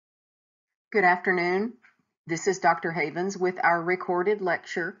Good afternoon. This is Dr. Havens with our recorded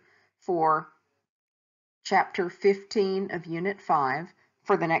lecture for Chapter 15 of Unit 5.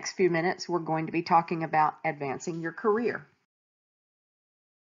 For the next few minutes, we're going to be talking about advancing your career.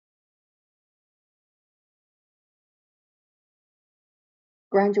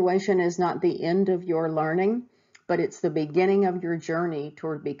 Graduation is not the end of your learning, but it's the beginning of your journey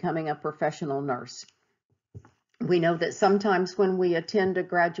toward becoming a professional nurse. We know that sometimes when we attend a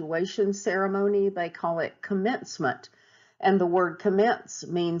graduation ceremony, they call it commencement, and the word commence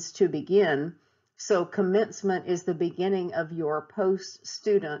means to begin. So commencement is the beginning of your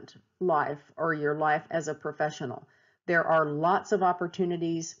post-student life or your life as a professional. There are lots of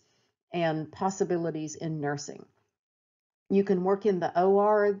opportunities and possibilities in nursing. You can work in the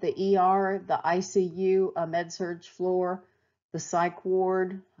OR, the ER, the ICU, a med-surg floor, the psych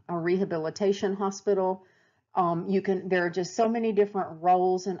ward, a rehabilitation hospital. There are just so many different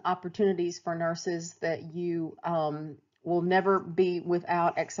roles and opportunities for nurses that you will never be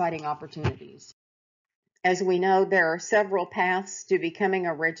without exciting opportunities. As we know, there are several paths to becoming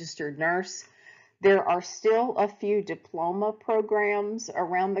a registered nurse. There are still a few diploma programs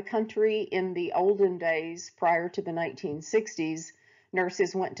around the country. In the olden days, prior to the 1960s,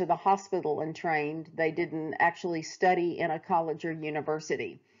 nurses went to the hospital and trained. They didn't actually study in a college or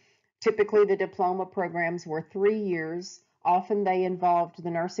university. Typically, the diploma programs were 3 years. Often they involved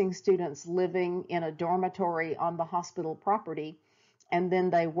the nursing students living in a dormitory on the hospital property, and then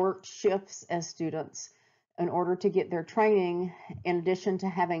they worked shifts as students in order to get their training, in addition to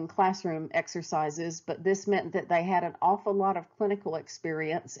having classroom exercises. But this meant that they had an awful lot of clinical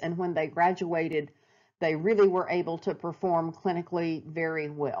experience, and when they graduated, they really were able to perform clinically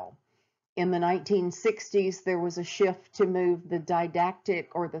very well. In the 1960s, there was a shift to move the didactic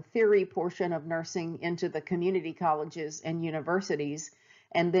or the theory portion of nursing into the community colleges and universities,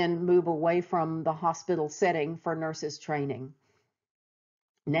 and then move away from the hospital setting for nurses training.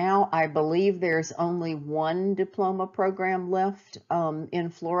 Now, I believe there's only one diploma program left in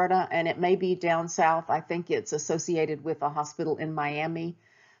Florida, and it may be down south. I think it's associated with a hospital in Miami,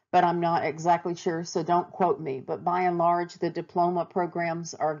 but I'm not exactly sure, so don't quote me. But by and large, the diploma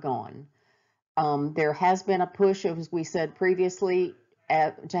programs are gone. There has been a push, as we said previously,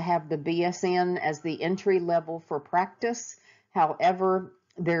 to have the BSN as the entry level for practice. However,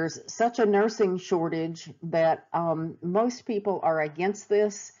 there's such a nursing shortage that most people are against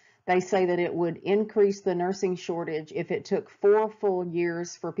this. They say that it would increase the nursing shortage if it took 4 full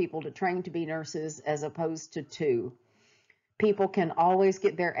years for people to train to be nurses as opposed to 2. People can always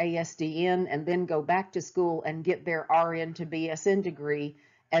get their ASDN and then go back to school and get their RN to BSN degree,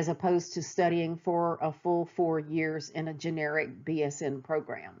 as opposed to studying for a full 4 years in a generic BSN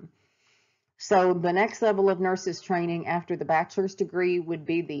program. So the next level of nurses training after the bachelor's degree would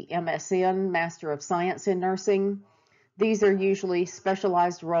be the MSN, Master of Science in Nursing. These are usually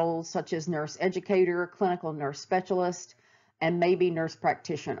specialized roles such as nurse educator, clinical nurse specialist, and maybe nurse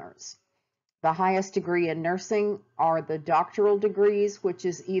practitioners. The highest degree in nursing are the doctoral degrees, which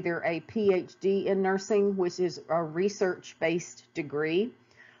is either a PhD in nursing, which is a research-based degree,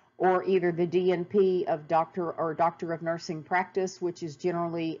 or either the DNP of Doctor or Doctor of Nursing Practice, which is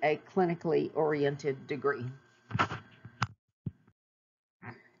generally a clinically oriented degree.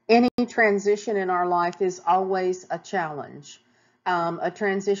 Any transition in our life is always a challenge. A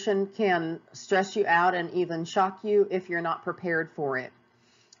transition can stress you out and even shock you if you're not prepared for it.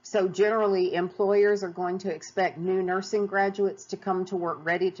 So generally, employers are going to expect new nursing graduates to come to work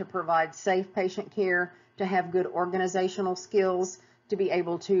ready to provide safe patient care, to have good organizational skills, to be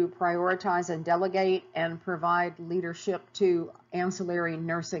able to prioritize and delegate, and provide leadership to ancillary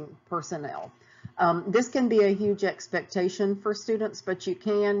nursing personnel. This can be a huge expectation for students, but you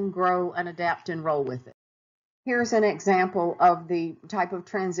can grow and adapt and roll with it. Here's an example of the type of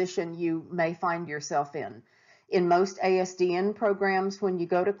transition you may find yourself in. In most ASDN programs, when you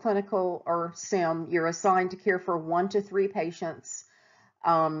go to clinical or SIM, you're assigned to care for 1 to 3 patients,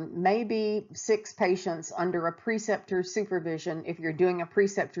 maybe 6 patients under a preceptor's supervision if you're doing a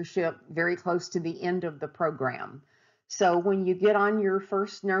preceptorship very close to the end of the program. So when you get on your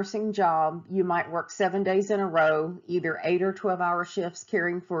first nursing job, you might work 7 days in a row, either 8 or 12-hour shifts,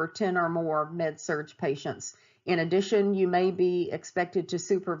 caring for 10 or more med-surg patients. In addition, you may be expected to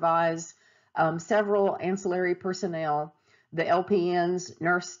supervise several ancillary personnel, the LPNs,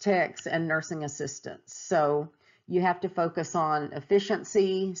 nurse techs, and nursing assistants. So you have to focus on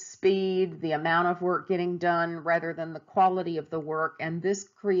efficiency, speed, the amount of work getting done rather than the quality of the work. And this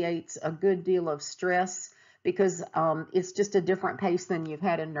creates a good deal of stress because it's just a different pace than you've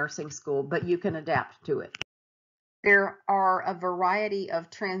had in nursing school, but you can adapt to it. There are a variety of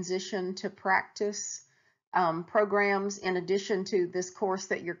transition to practice programs in addition to this course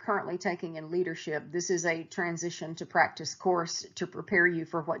that you're currently taking in leadership. This is a transition to practice course to prepare you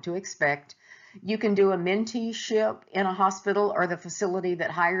for what to expect. You can do a menteeship in a hospital or the facility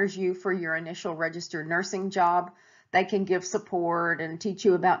that hires you for your initial registered nursing job. They can give support and teach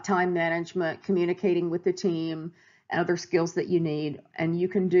you about time management, communicating with the team, and other skills that you need. And you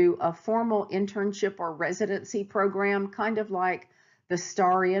can do a formal internship or residency program, kind of like the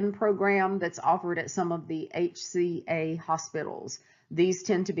STAR-IN program that's offered at some of the HCA hospitals. These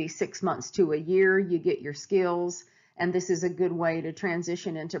tend to be 6 months to a year. You get your skills, and this is a good way to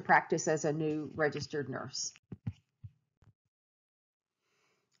transition into practice as a new registered nurse.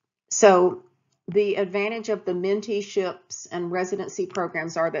 So the advantage of the menteeships and residency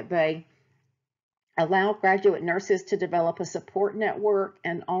programs are that they allow graduate nurses to develop a support network,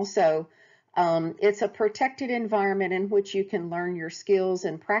 and also it's a protected environment in which you can learn your skills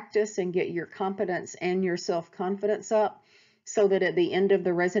and practice and get your competence and your self-confidence up, so that at the end of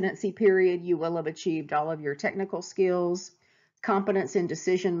the residency period you will have achieved all of your technical skills, competence in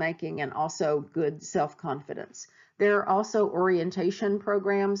decision making, and also good self-confidence. There are also orientation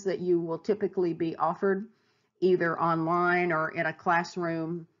programs that you will typically be offered either online or in a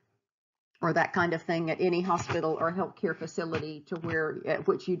classroom or that kind of thing at any hospital or healthcare facility to where at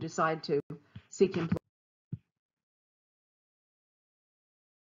which you decide to seek employment.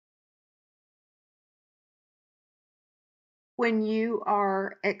 When you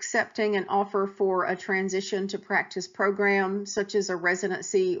are accepting an offer for a transition to practice program, such as a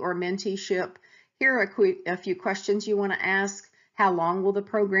residency or menteeship, here are a few questions you want to ask. How long will the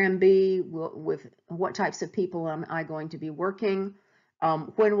program be? With what types of people am I going to be working?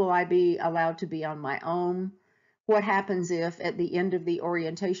 When will I be allowed to be on my own? What happens if at the end of the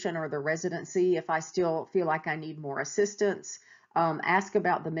orientation or the residency, if I still feel like I need more assistance? Ask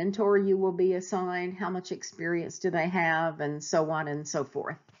about the mentor you will be assigned, how much experience do they have, and so on and so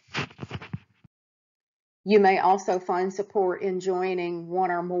forth. You may also find support in joining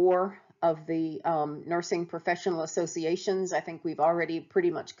one or more of the nursing professional associations. I think we've already pretty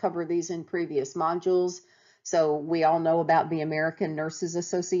much covered these in previous modules. So we all know about the American Nurses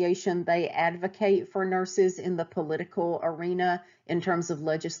Association. They advocate for nurses in the political arena in terms of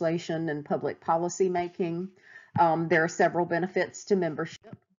legislation and public policy making. There are several benefits to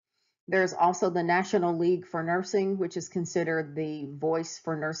membership. There's also the National League for Nursing, which is considered the voice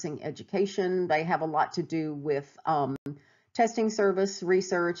for nursing education. They have a lot to do with testing service,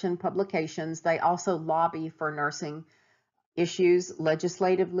 research, and publications. They also lobby for nursing issues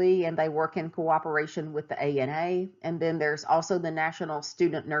legislatively, and they work in cooperation with the ANA. And then there's also the National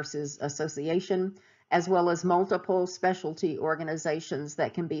Student Nurses Association, as well as multiple specialty organizations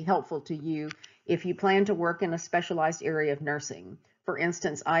that can be helpful to you if you plan to work in a specialized area of nursing. For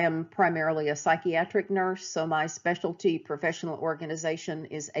instance, I am primarily a psychiatric nurse, so my specialty professional organization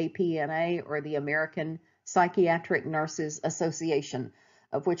is APNA, or the American Psychiatric Nurses Association,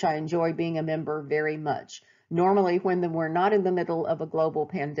 of which I enjoy being a member very much. Normally, when we're not in the middle of a global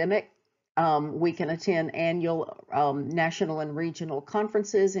pandemic, we can attend annual national and regional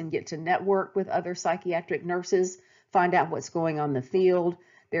conferences and get to network with other psychiatric nurses, find out what's going on in the field.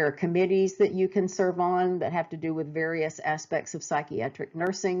 There are committees that you can serve on that have to do with various aspects of psychiatric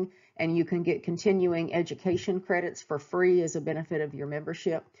nursing, and you can get continuing education credits for free as a benefit of your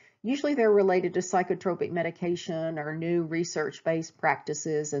membership. Usually they're related to psychotropic medication or new research-based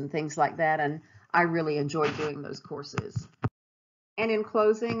practices and things like that, and I really enjoy doing those courses. And in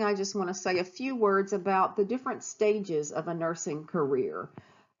closing, I just want to say a few words about the different stages of a nursing career.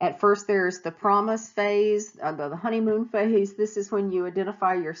 At first, there's the promise phase, the honeymoon phase. This is when you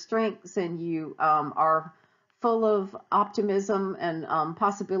identify your strengths and you are full of optimism and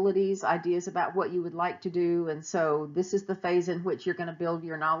possibilities, ideas about what you would like to do. And so this is the phase in which you're going to build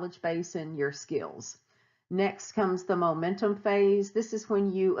your knowledge base and your skills. Next comes the momentum phase. This is when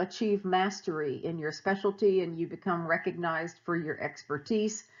you achieve mastery in your specialty and you become recognized for your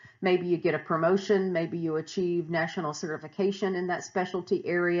expertise. Maybe you get a promotion, maybe you achieve national certification in that specialty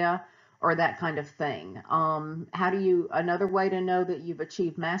area, or that kind of thing. Another way to know that you've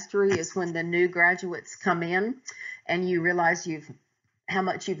achieved mastery is when the new graduates come in and you realize how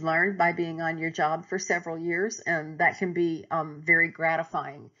much you've learned by being on your job for several years, and that can be very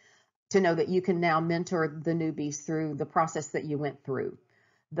gratifying to know that you can now mentor the newbies through the process that you went through.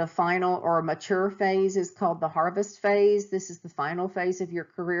 The final or mature phase is called the harvest phase. This is the final phase of your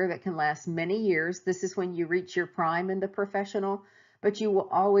career that can last many years. This is when you reach your prime in the professional, but you will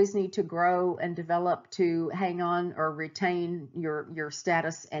always need to grow and develop to hang on or retain your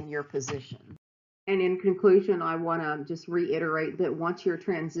status and your position. And in conclusion, I want to just reiterate that once your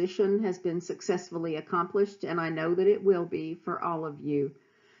transition has been successfully accomplished, and I know that it will be for all of you,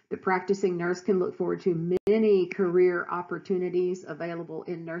 the practicing nurse can look forward to many career opportunities available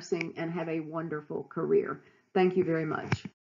in nursing and have a wonderful career. Thank you very much.